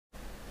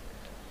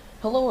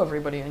Hello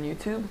everybody on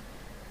YouTube.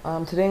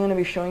 Today I'm going to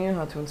be showing you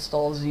how to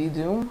install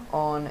ZDoom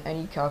on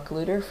any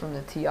calculator from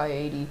the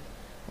Ti-80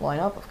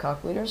 lineup of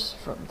calculators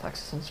from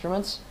Texas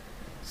Instruments.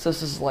 So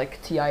this is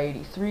like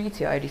Ti-83,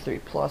 Ti-83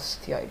 Plus,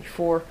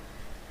 Ti-84,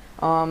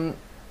 and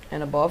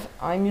above.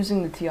 I'm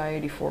using the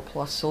Ti-84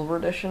 Plus Silver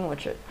Edition,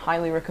 which I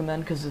highly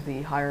recommend because of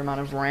the higher amount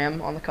of RAM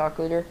on the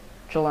calculator,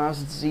 which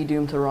allows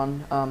ZDoom to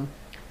run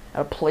at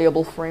a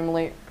playable frame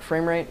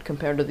rate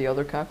compared to the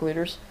other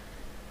calculators.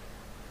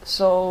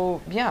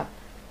 So, yeah.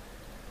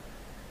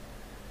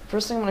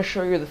 First thing I'm going to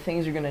show you are the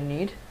things you're going to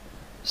need.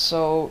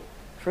 So,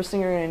 first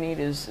thing you're going to need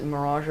is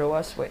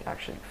MirageOS. Wait,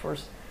 actually,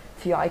 first,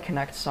 TI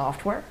Connect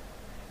software.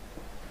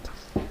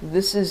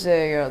 This is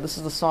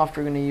the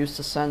software you're going to use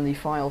to send the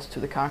files to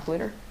the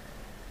calculator.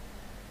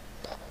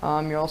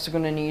 You're also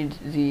going to need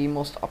the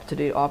most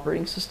up-to-date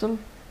operating system,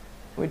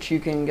 which you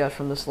can get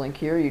from this link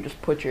here. You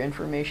just put your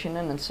information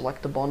in and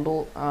select the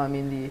bundle,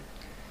 the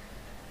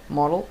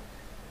model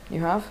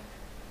you have.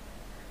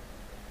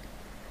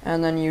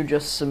 And then you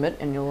just submit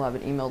and you'll have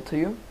it emailed to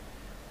you.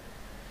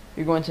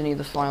 You're going to need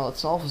the file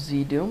itself,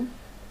 ZDoom,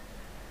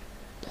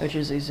 which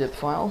is a zip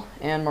file,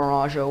 and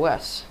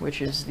MirageOS,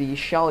 which is the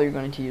shell you're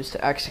going to use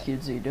to execute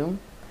ZDoom,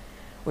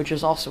 which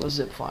is also a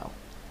zip file.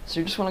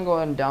 So you just want to go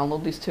ahead and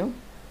download these two.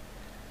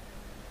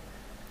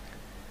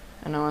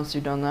 And now once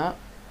you've done that,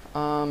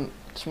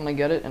 just want to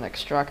get it and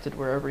extract it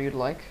wherever you'd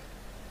like.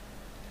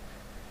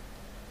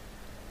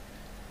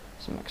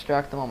 So I'm going to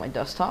extract them on my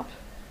desktop.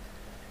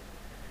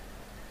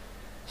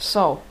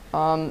 So,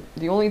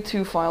 the only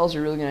two files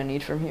you're really going to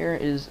need from here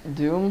is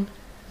Doom,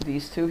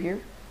 these two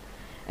here,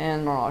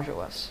 and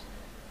MirageOS.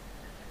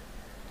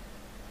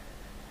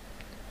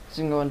 So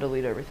you can go and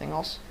delete everything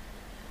else.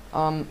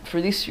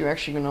 For these, you're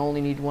actually going to only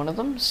need one of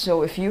them.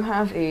 So if you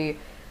have a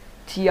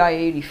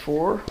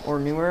Ti-84 or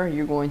newer,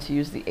 you're going to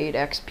use the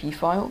 8xp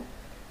file.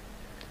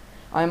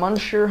 I'm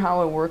unsure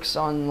how it works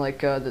on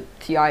the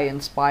Ti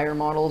Inspire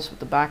models with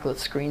the backlit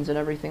screens and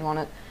everything on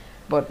it.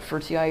 But for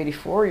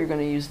Ti-84, you're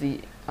going to use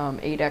the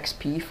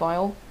 8xp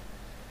file.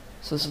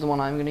 So this is the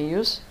one I'm going to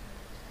use.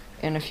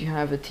 And if you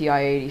have a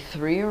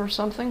Ti-83 or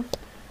something,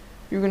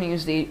 you're going to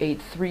use the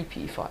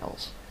 883p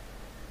files.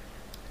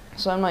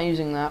 So I'm not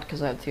using that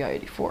because I have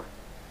Ti-84.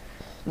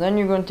 Then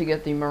you're going to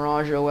get the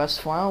MirageOS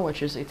file,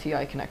 which is a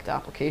Ti Connect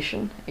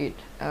application,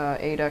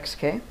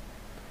 8xk.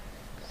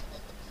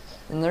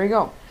 And there you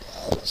go.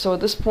 So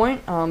at this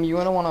point, you're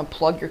going to want to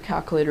plug your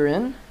calculator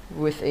in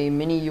with a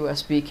mini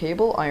USB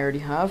cable. I already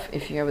have.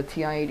 If you have a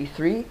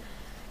Ti-83,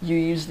 you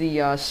use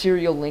the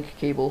serial link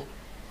cable.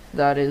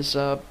 That is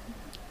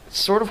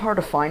sort of hard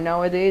to find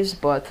nowadays,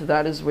 but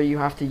that is what you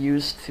have to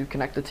use to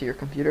connect it to your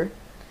computer.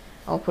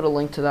 I'll put a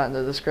link to that in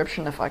the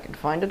description if I can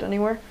find it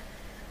anywhere.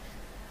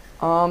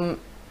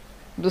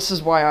 This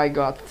is why I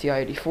got the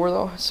Ti-84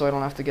 though, so I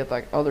don't have to get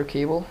that other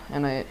cable,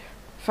 and I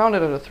found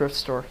it at a thrift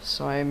store,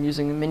 so I am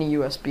using a mini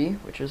USB,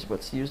 which is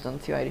what's used on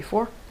the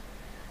Ti-84.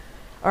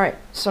 Alright,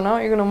 so now what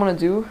you're going to want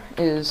to do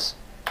is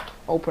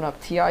open up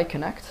TI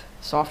Connect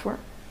software.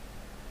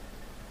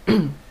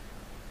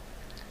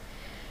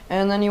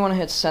 And then you want to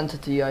hit send to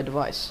TI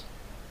device.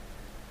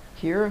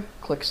 Here,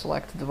 click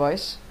select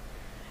device,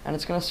 and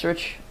it's going to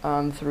search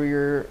through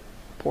your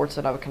ports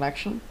that have a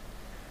connection.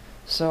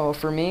 So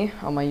for me,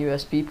 on my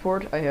USB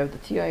port, I have the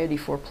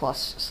Ti-84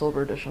 Plus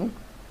Silver Edition.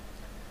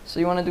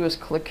 So you want to do is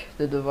click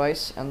the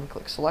device and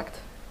click select.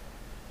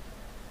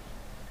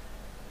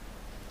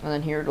 And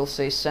then here it'll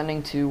say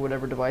sending to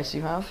whatever device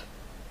you have.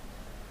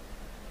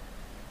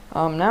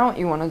 Now what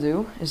you want to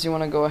do is you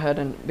want to go ahead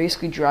and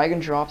basically drag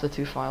and drop the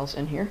two files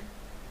in here.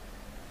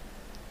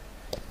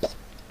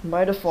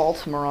 By default,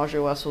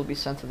 MirageOS will be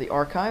sent to the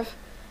archive,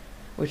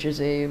 which is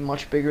a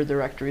much bigger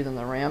directory than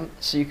the RAM,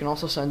 so you can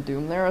also send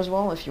Doom there as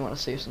well if you want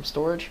to save some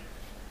storage.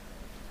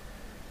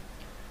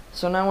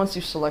 So now once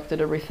you've selected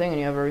everything and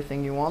you have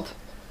everything you want,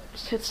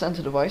 just hit send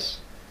to device.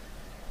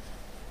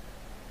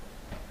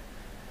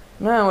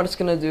 Now what it's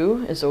going to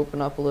do is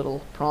open up a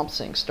little prompt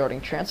saying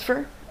starting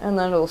transfer, and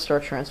then it'll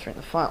start transferring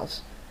the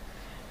files.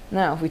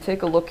 Now if we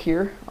take a look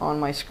here on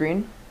my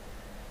screen,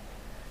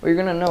 what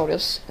you're going to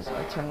notice is if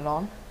I turn it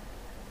on,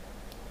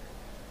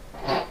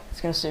 it's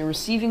going to say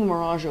receiving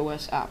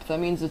MirageOS app. That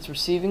means it's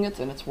receiving it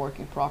and it's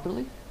working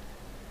properly.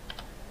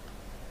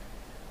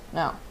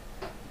 Now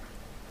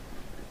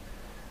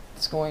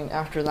it's going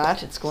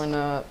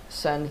to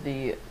send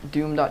the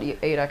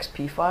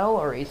doom.8xp file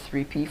or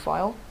 83p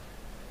file.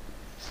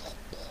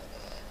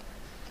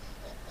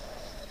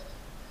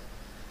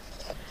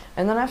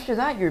 And then after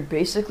that, you're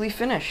basically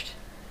finished.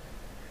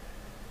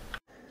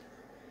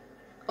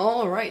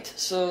 Alright,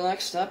 so the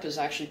next step is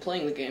actually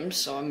playing the game,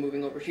 so I'm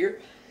moving over here.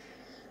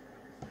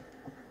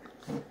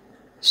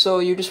 So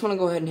you just want to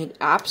go ahead and hit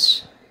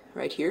apps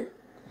right here.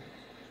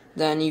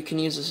 Then you can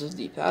use this as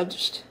D-pad,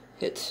 just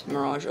hit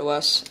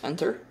MirageOS,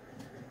 enter.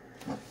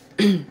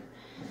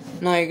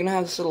 Now you're going to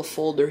have this little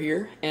folder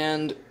here,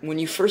 and when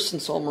you first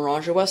install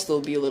MirageOS,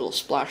 there'll be a little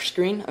splash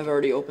screen. I've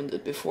already opened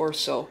it before,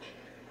 so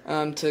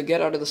to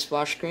get out of the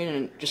splash screen,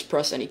 and just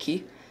press any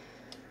key.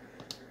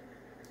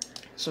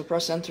 So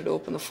press enter to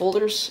open the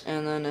folders,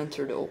 and then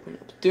enter to open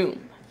up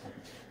Doom.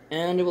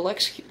 And it will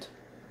execute.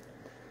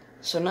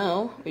 So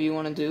now, what you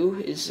want to do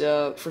is,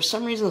 for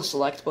some reason the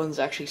select button is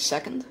actually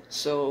second,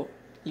 so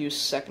use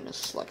second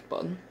as the select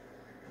button.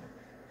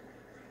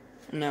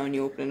 And now when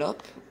you open it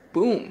up,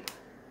 boom!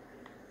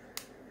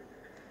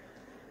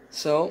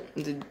 So,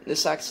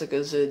 this acts like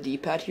as a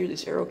D-pad here,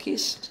 these arrow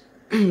keys.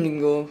 You can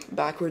go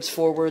backwards,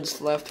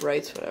 forwards, left,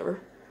 right, whatever.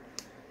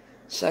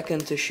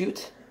 Second to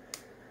shoot.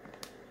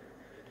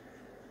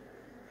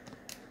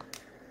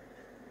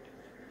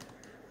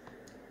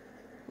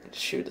 Let's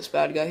shoot this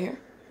bad guy here.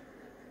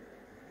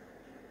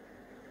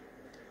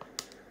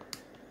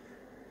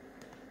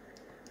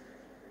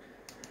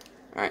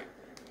 Alright.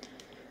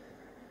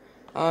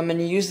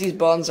 And you use these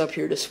buttons up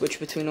here to switch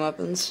between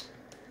weapons.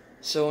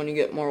 So when you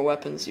get more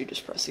weapons, you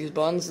just press these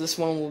buttons. This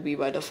one will be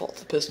by default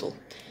the pistol.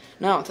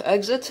 Now to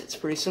exit, it's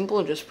pretty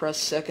simple. Just press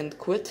second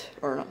quit,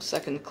 or no,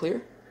 second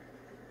clear.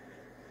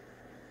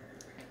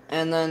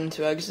 And then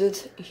to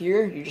exit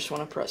here, you just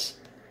want to press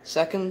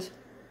second,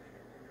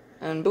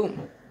 and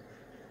boom.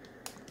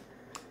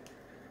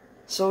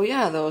 So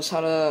yeah, that was how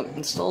to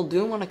install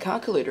Doom on a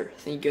calculator.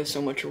 Thank you guys so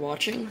much for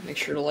watching. Make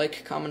sure to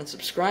like, comment, and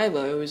subscribe.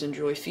 I always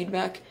enjoy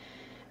feedback.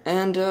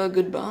 And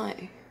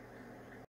goodbye.